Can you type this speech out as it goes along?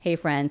Hey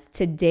friends,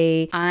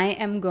 today I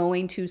am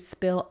going to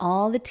spill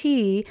all the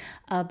tea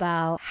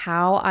about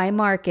how I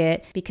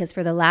market because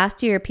for the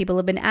last year, people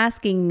have been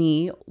asking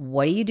me,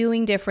 what are you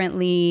doing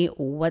differently?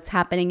 What's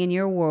happening in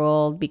your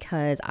world?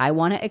 Because I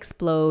want to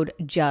explode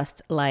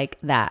just like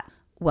that.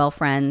 Well,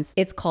 friends,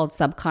 it's called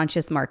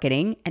subconscious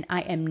marketing, and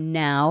I am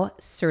now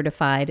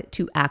certified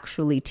to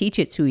actually teach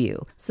it to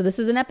you. So this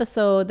is an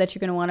episode that you're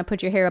going to want to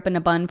put your hair up in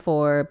a bun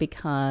for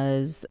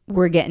because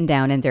we're getting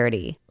down and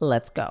dirty.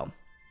 Let's go.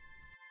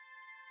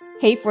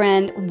 Hey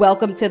friend,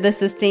 welcome to the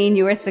Sustain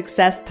Your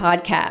Success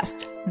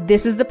podcast.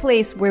 This is the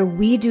place where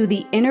we do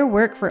the inner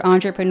work for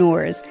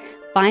entrepreneurs.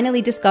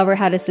 Finally discover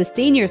how to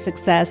sustain your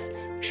success,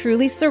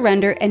 truly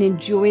surrender, and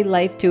enjoy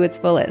life to its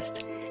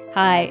fullest.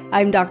 Hi,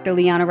 I'm Dr.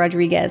 Liana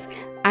Rodriguez.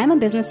 I'm a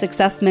business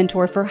success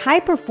mentor for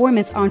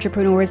high-performance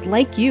entrepreneurs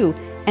like you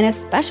and a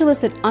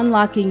specialist at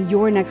unlocking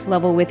your next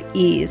level with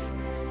ease.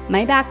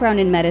 My background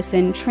in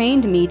medicine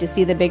trained me to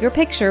see the bigger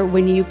picture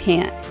when you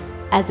can't.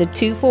 As a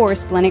 2/4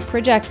 splenic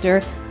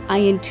projector, I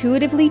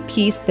intuitively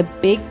piece the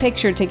big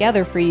picture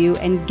together for you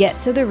and get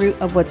to the root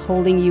of what's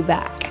holding you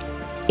back.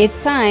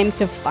 It's time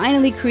to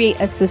finally create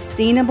a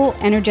sustainable,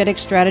 energetic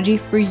strategy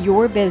for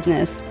your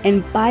business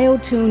and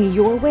biotune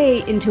your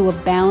way into a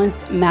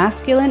balanced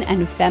masculine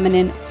and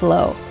feminine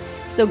flow.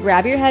 So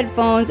grab your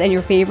headphones and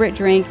your favorite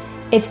drink.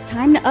 It's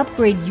time to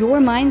upgrade your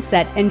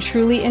mindset and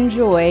truly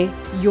enjoy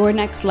your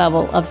next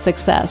level of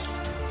success.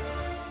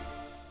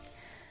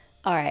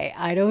 All right,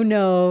 I don't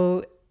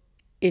know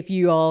if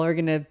you all are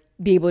going to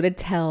be able to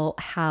tell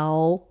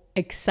how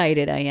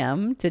excited I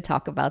am to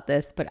talk about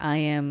this, but I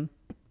am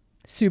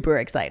super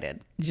excited.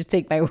 Just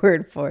take my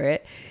word for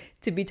it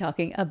to be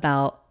talking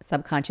about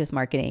subconscious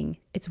marketing.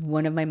 It's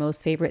one of my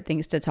most favorite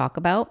things to talk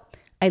about.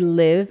 I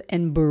live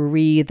and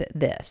breathe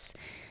this.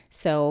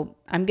 So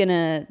I'm going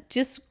to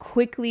just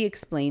quickly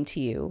explain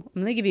to you.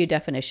 I'm going to give you a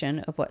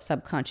definition of what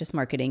subconscious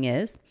marketing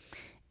is,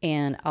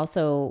 and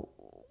also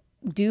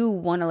do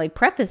want to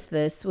preface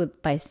this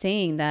by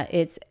saying that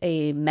it's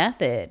a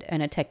method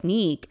and a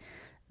technique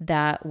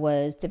that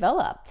was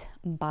developed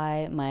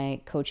by my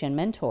coach and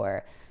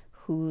mentor,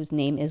 whose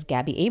name is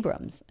Gabby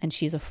Abrams. And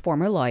she's a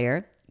former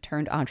lawyer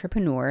turned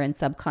entrepreneur and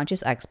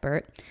subconscious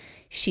expert.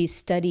 She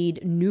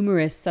studied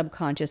numerous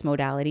subconscious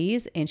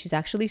modalities, and she's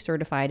actually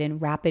certified in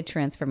rapid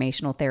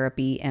transformational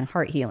therapy and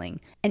heart healing.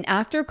 And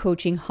after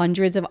coaching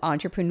hundreds of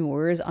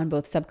entrepreneurs on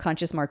both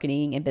subconscious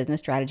marketing and business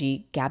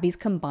strategy, Gabby's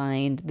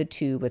combined the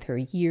two with her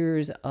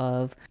years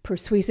of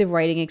persuasive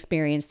writing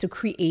experience to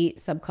create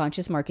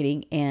subconscious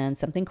marketing and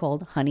something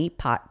called honey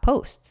pot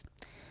posts.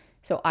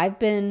 So I've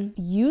been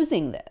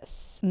using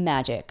this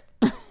magic.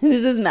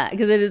 This is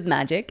because it is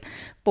magic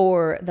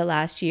for the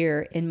last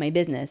year in my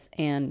business.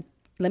 And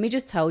let me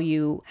just tell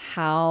you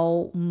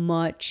how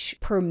much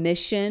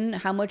permission,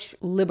 how much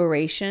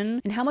liberation,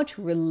 and how much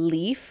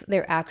relief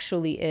there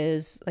actually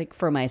is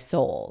for my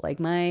soul.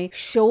 My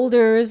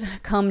shoulders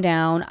come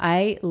down.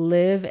 I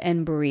live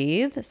and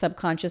breathe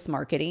subconscious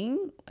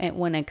marketing, and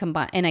when I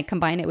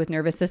combine it with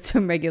nervous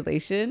system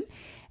regulation,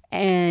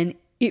 and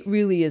it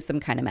really is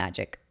some kind of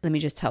magic. Let me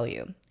just tell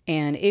you.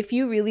 And if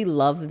you really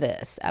love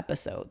this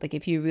episode,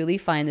 if you really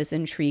find this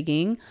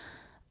intriguing,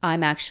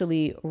 I'm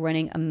actually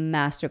running a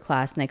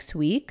masterclass next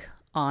week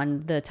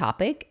on the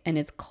topic, and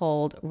it's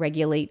called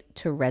Regulate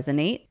to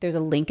Resonate. There's a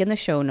link in the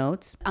show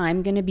notes.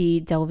 I'm going to be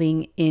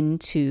delving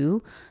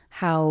into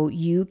how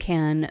you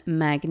can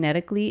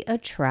magnetically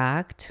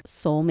attract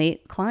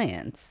soulmate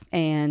clients.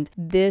 And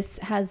this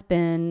has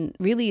been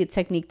really a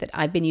technique that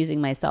I've been using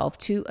myself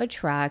to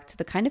attract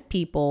the kind of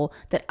people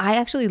that I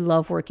actually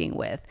love working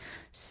with.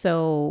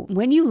 So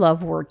when you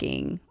love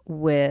working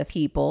with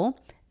people,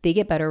 they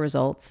get better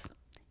results.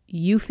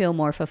 You feel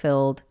more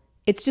fulfilled.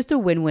 It's just a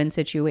win-win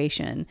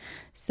situation.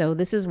 So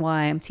this is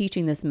why I'm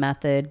teaching this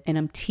method, and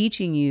I'm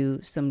teaching you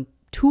some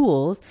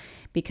tools,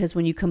 because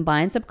when you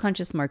combine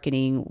subconscious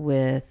marketing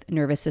with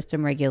nervous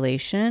system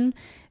regulation,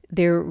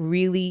 there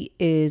really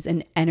is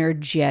an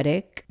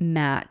energetic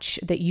match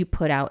that you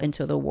put out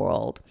into the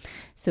world.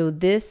 So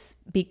this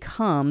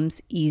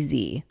becomes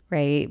easy,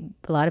 right?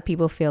 A lot of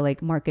people feel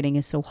like marketing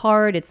is so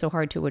hard. It's so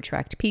hard to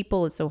attract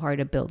people. It's so hard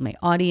to build my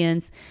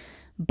audience.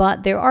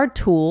 But there are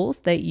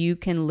tools that you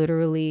can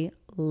literally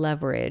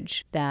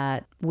leverage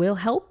that will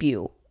help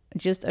you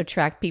just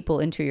attract people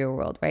into your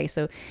world, right?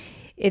 So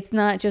it's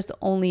not just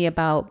only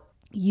about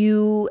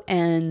you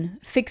and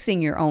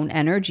fixing your own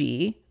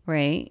energy,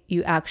 right?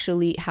 You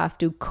actually have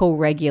to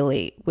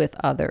co-regulate with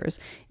others,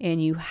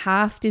 and you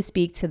have to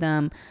speak to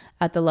them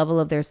at the level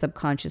of their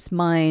subconscious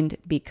mind,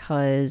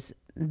 because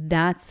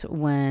that's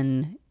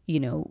when,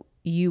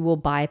 you will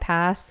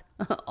bypass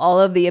all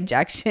of the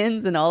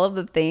objections and all of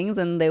the things,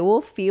 and they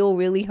will feel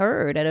really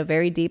heard at a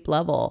very deep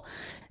level.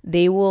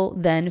 They will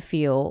then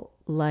feel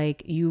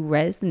like you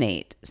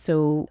resonate.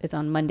 So it's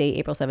on Monday,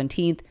 April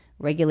 17th.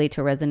 Regulate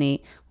to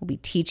Resonate. We'll be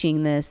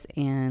teaching this,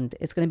 and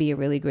it's going to be a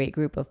really great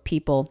group of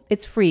people.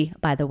 It's free,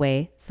 by the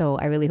way, so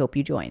I really hope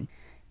you join.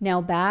 Now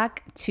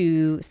back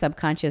to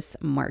subconscious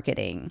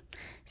marketing.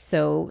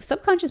 So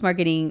subconscious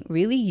marketing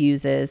really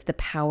uses the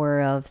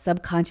power of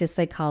subconscious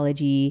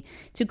psychology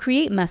to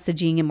create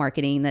messaging and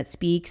marketing that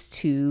speaks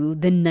to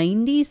the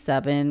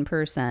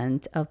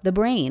 97% of the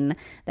brain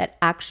that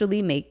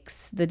actually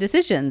makes the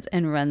decisions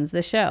and runs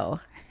the show,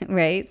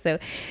 right? So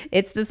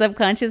it's the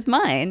subconscious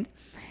mind.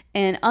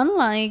 And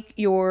unlike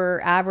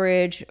your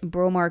average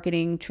bro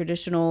marketing,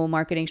 traditional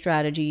marketing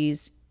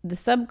strategies, the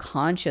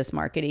subconscious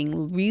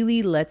marketing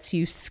really lets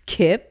you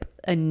skip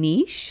a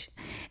niche.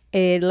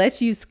 It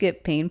lets you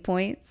skip pain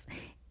points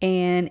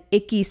and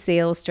icky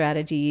sales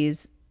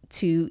strategies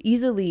to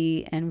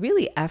easily and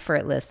really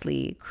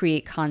effortlessly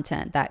create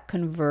content that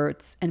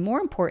converts and, more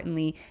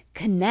importantly,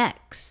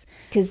 connects.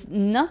 Because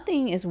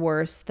nothing is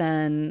worse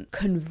than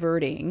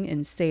converting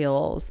in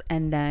sales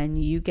and then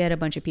you get a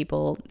bunch of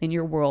people in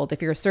your world.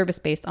 If you're a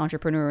service-based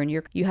entrepreneur and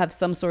you have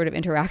some sort of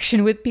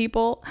interaction with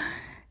people,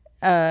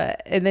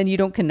 and then you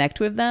don't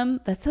connect with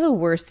them, that's the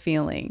worst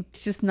feeling.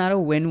 It's just not a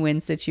win-win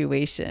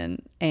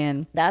situation.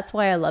 And that's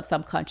why I love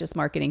subconscious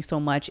marketing so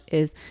much,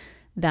 is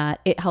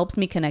that it helps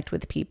me connect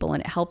with people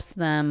and it helps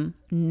them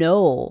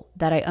know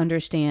that I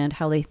understand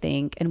how they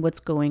think and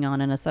what's going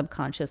on a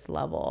subconscious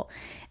level.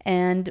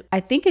 And I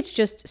think it's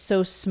just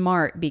so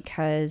smart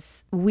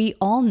because we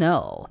all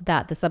know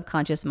that the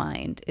subconscious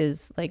mind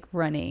is like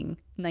running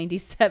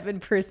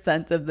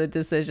 97% of the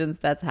decisions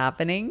that's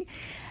happening.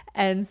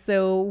 And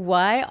so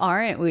why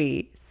aren't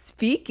we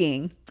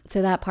speaking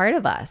to that part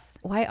of us?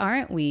 Why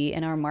aren't we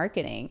in our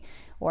marketing?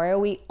 Why are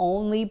we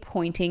only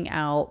pointing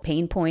out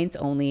pain points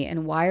only?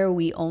 And why are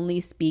we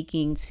only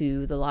speaking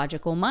to the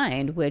logical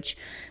mind, which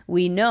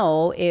we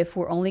know if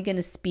we're only going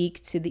to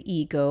speak to the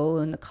ego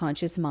and the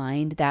conscious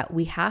mind, that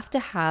we have to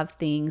have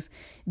things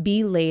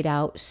be laid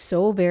out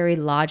so very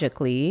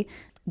logically.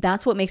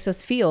 That's what makes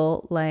us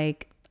feel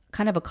like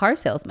kind of a car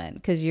salesman,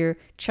 because you're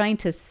trying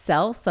to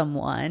sell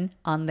someone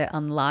on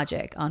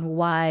logic, on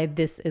why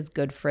this is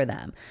good for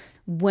them.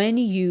 When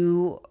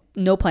you,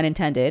 no pun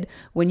intended,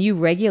 when you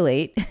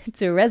regulate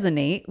to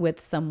resonate with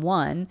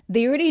someone,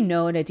 they already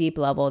know at a deep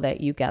level that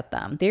you get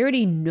them. They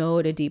already know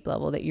at a deep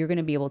level that you're going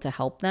to be able to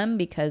help them,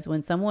 because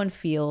when someone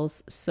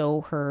feels so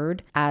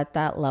heard at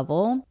that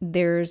level,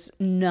 there's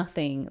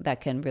nothing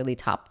that can really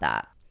top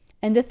that.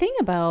 And the thing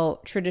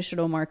about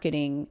traditional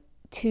marketing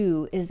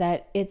too is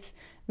that it's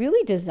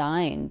really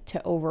designed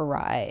to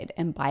override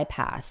and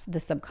bypass the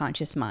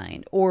subconscious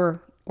mind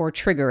or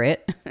trigger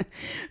it,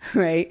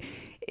 right?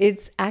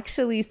 It's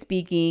actually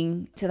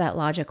speaking to that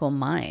logical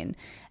mind.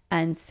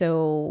 And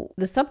so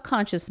the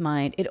subconscious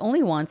mind, it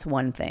only wants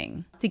one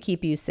thing: to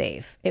keep you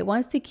safe. It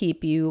wants to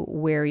keep you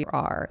where you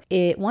are.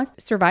 It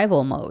wants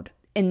survival mode.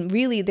 And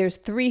really, there's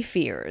 3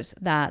 fears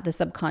that the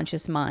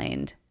subconscious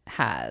mind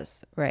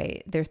has,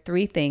 right? There's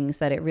 3 things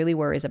that it really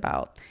worries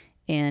about.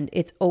 And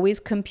it's always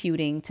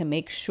computing to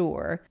make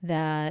sure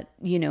that,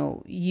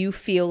 you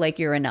feel like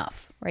you're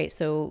enough, right?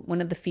 So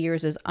one of the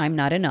fears is I'm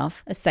not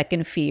enough. A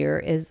second fear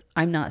is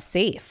I'm not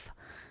safe.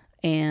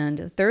 And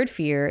the third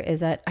fear is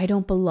that I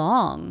don't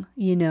belong.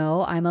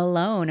 I'm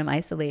alone, I'm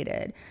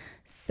isolated.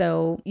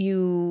 So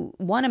you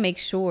want to make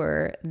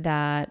sure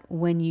that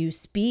when you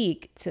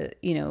speak to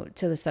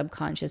the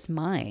subconscious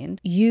mind,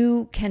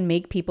 you can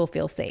make people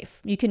feel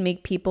safe. You can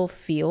make people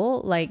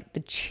feel like the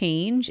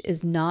change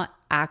is not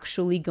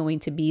actually going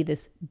to be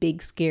this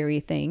big scary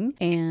thing.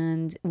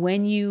 And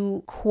when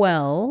you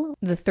quell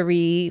the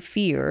 3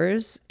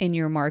 fears in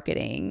your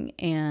marketing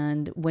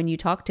and when you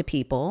talk to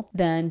people,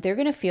 then they're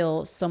going to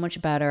feel so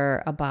much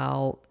better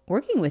about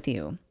working with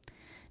you.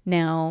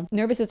 Now,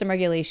 nervous system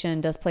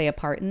regulation does play a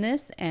part in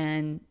this,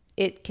 and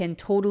it can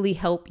totally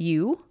help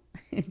you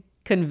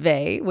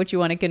convey what you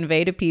want to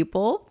convey to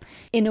people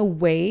in a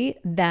way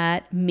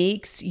that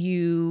makes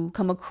you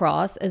come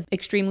across as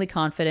extremely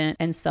confident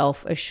and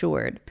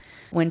self-assured.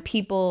 When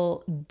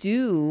people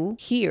do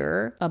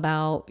hear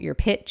about your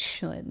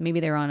pitch, maybe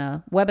they're on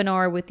a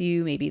webinar with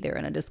you, maybe they're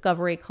in a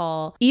discovery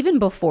call, even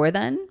before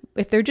then,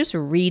 if they're just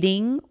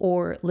reading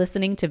or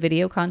listening to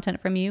video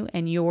content from you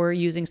and you're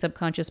using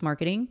subconscious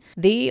marketing,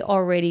 they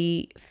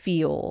already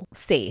feel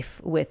safe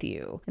with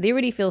you. They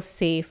already feel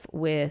safe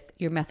with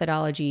your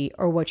methodology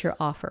or what you're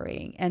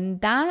offering.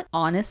 And that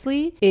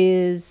honestly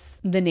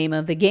is the name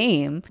of the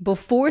game.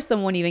 Before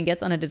someone even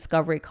gets on a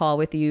discovery call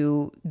with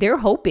you, they're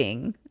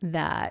hoping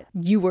that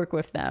you work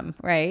with them,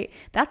 right?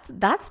 That's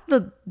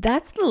the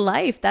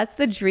life. That's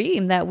the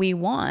dream that we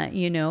want.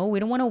 We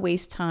don't want to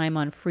waste time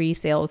on free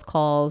sales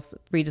calls,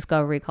 free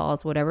discovery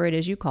calls, whatever it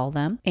is you call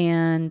them.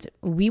 And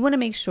we want to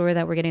make sure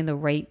that we're getting the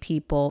right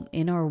people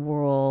in our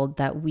world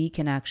that we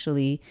can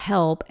actually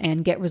help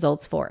and get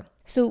results for.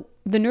 So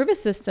the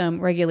nervous system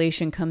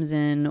regulation comes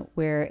in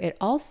where it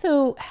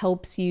also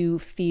helps you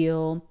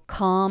feel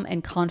calm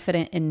and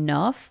confident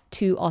enough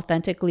to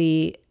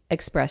authentically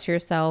express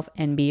yourself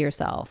and be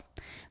yourself,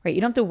 right? You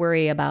don't have to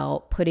worry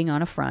about putting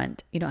on a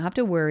front. You don't have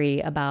to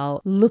worry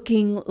about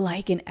looking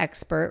like an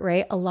expert,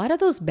 right? A lot of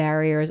those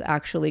barriers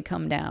actually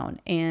come down.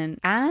 And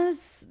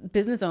as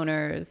business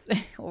owners,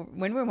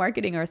 when we're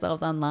marketing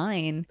ourselves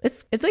online,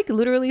 it's like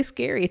literally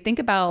scary. Think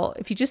about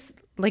if you just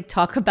like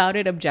talk about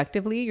it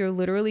objectively, you're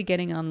literally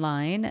getting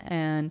online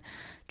and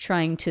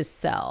trying to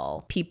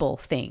sell people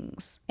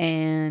things.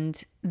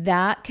 And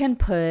that can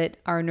put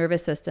our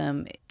nervous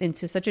system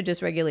into such a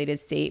dysregulated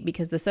state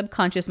because the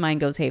subconscious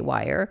mind goes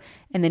haywire.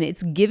 And then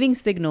it's giving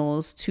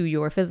signals to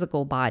your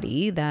physical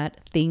body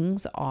that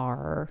things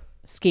are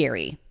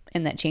scary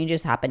and that change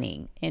is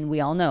happening. And we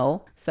all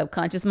know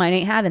subconscious mind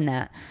ain't having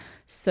that.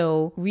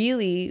 So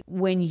really,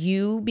 when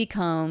you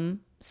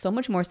become so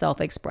much more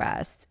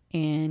self-expressed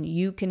and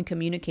you can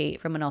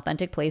communicate from an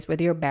authentic place with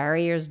your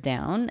barriers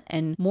down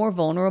and more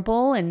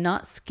vulnerable and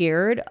not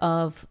scared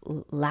of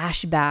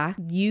lashback,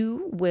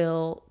 you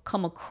will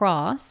come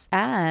across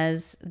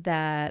as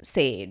that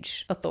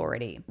sage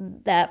authority,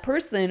 that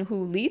person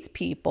who leads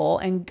people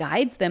and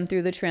guides them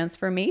through the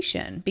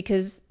transformation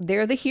because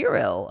they're the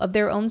hero of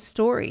their own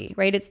story,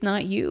 right? It's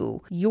not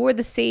you. You're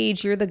the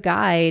sage, you're the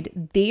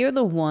guide. They're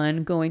the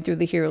one going through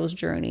the hero's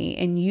journey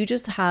and you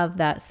just have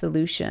that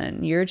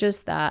solution. You're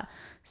just that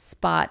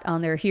spot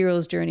on their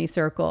hero's journey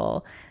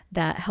circle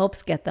that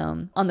helps get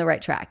them on the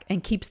right track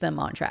and keeps them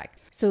on track.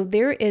 So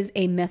there is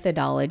a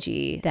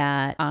methodology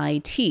that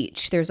I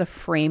teach. There's a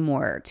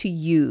framework to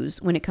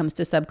use when it comes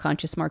to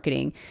subconscious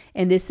marketing.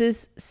 And this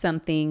is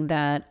something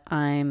that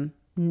I'm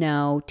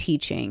now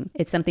teaching.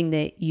 It's something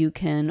that you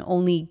can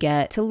only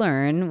get to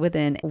learn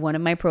within one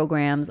of my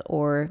programs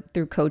or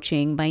through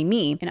coaching by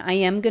me. And I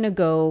am going to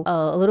go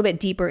a little bit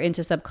deeper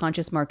into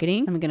subconscious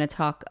marketing. I'm going to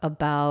talk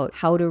about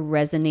how to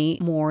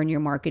resonate more in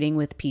your marketing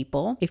with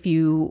people. If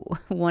you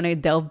want to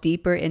delve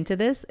deeper into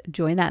this,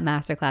 join that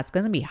masterclass. It's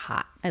going to be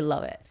hot. I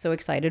love it. So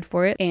excited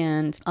for it.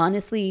 And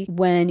honestly,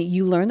 when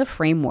you learn the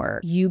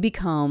framework, you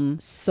become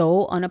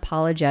so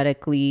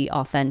unapologetically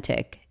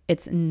authentic.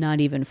 It's not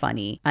even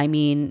funny. I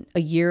mean, a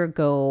year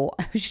ago,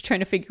 I was just trying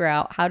to figure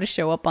out how to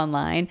show up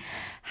online.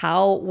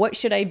 What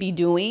should I be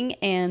doing?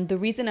 And the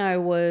reason I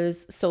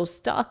was so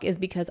stuck is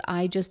because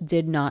I just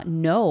did not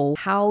know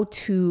how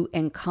to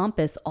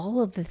encompass all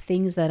of the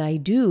things that I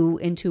do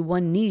into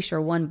one niche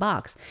or one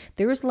box.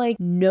 There's like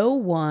no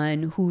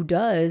one who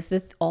does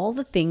all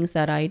the things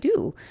that I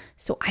do.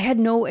 So I had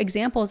no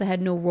examples. I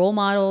had no role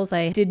models.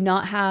 I did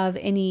not have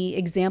any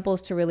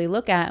examples to really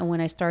look at. And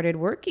when I started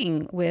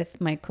working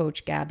with my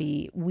coach,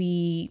 Gabby,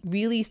 we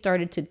really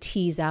started to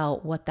tease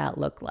out what that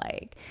looked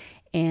like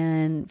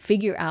and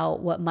figure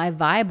out what my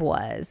vibe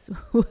was,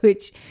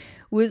 which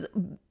was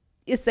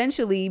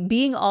essentially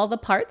being all the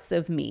parts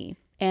of me.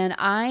 And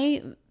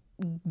I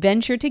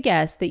venture to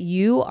guess that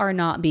you are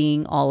not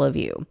being all of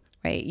you,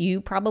 right? You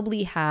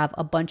probably have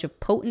a bunch of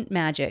potent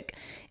magic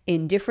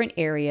in different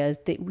areas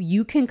that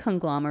you can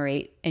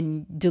conglomerate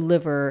and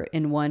deliver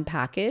in one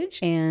package.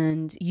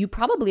 And you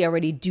probably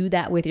already do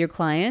that with your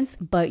clients,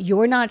 but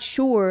you're not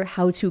sure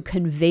how to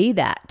convey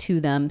that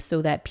to them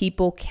so that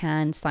people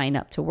can sign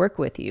up to work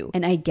with you.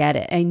 And I get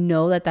it. I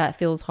know that that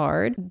feels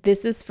hard.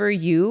 This is for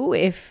you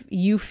if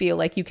you feel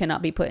like you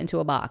cannot be put into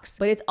a box,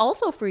 but it's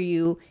also for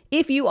you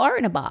if you are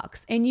in a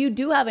box and you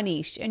do have a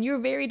niche and you're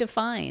very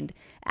defined.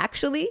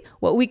 Actually,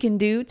 what we can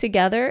do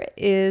together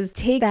is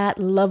take that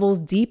levels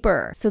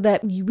deeper so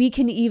that we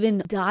can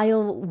even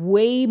dial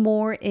way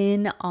more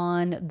in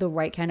on the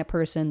right kind of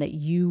person that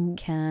you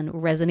can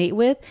resonate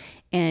with.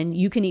 And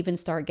you can even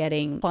start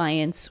getting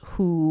clients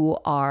who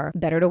are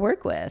better to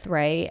work with,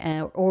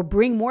 right? Or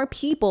bring more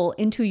people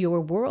into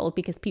your world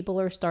because people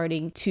are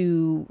starting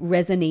to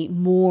resonate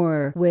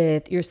more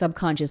with your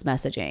subconscious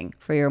messaging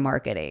for your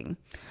marketing.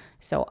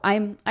 So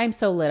I'm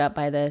so lit up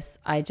by this.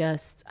 I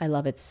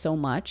love it so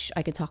much.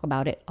 I could talk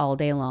about it all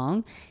day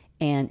long.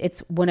 And it's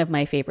one of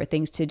my favorite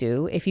things to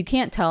do. If you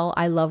can't tell,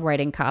 I love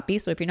writing copy.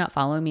 So if you're not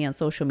following me on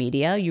social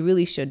media, you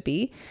really should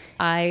be.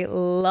 I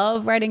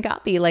love writing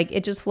copy. Like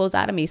it just flows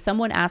out of me.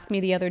 Someone asked me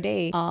the other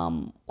day,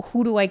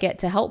 who do I get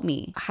to help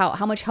me?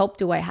 How much help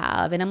do I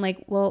have? And I'm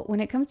like, well,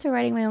 when it comes to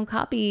writing my own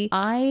copy,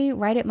 I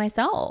write it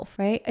myself,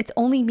 right? It's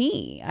only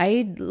me.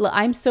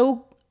 I'm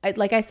so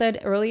like I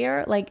said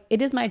earlier, like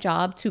it is my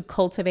job to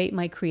cultivate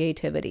my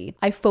creativity.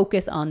 I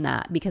focus on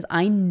that because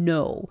I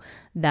know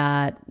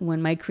that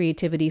when my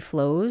creativity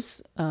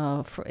flows,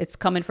 it's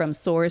coming from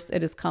source.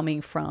 It is coming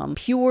from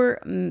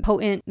pure,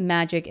 potent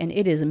magic, and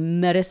it is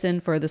medicine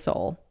for the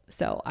soul.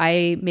 So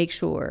I make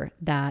sure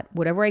that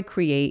whatever I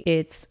create,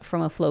 it's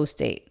from a flow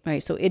state,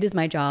 right? So it is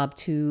my job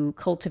to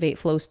cultivate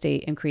flow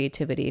state and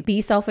creativity, be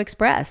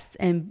self-expressed,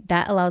 and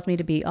that allows me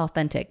to be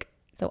authentic.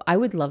 So I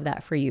would love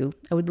that for you.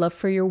 I would love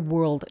for your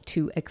world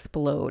to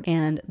explode.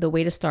 And the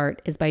way to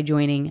start is by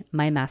joining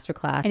my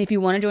masterclass. And if you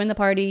want to join the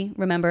party,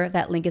 remember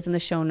that link is in the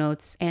show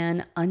notes.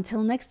 And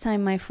until next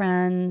time, my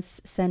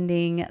friends,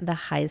 sending the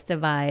highest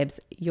of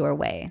vibes your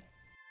way.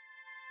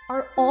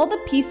 Are all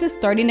the pieces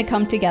starting to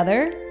come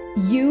together?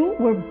 You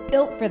were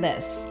built for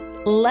this.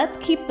 Let's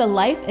keep the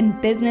life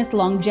and business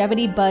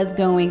longevity buzz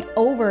going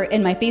over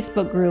in my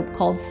Facebook group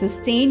called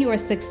Sustain Your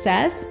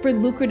Success for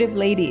Lucrative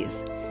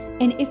Ladies.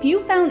 And if you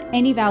found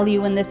any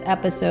value in this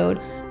episode,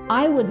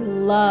 I would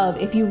love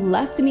if you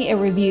left me a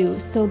review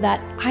so that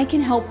I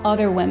can help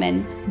other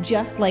women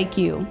just like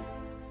you.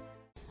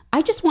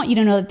 I just want you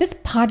to know that this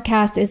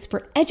podcast is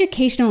for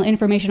educational,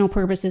 informational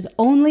purposes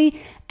only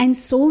and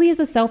solely as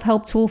a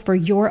self-help tool for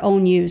your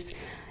own use.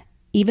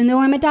 Even though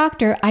I'm a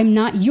doctor, I'm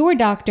not your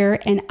doctor,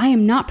 and I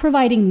am not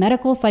providing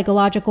medical,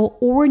 psychological,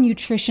 or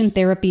nutrition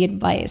therapy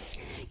advice.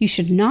 You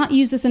should not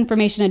use this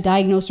information to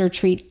diagnose or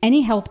treat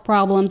any health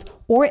problems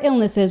or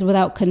illnesses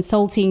without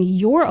consulting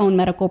your own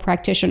medical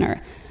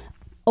practitioner.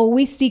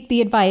 Always seek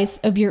the advice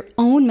of your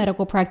own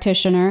medical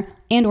practitioner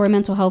and or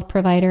mental health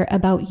provider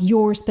about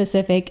your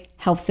specific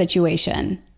health situation.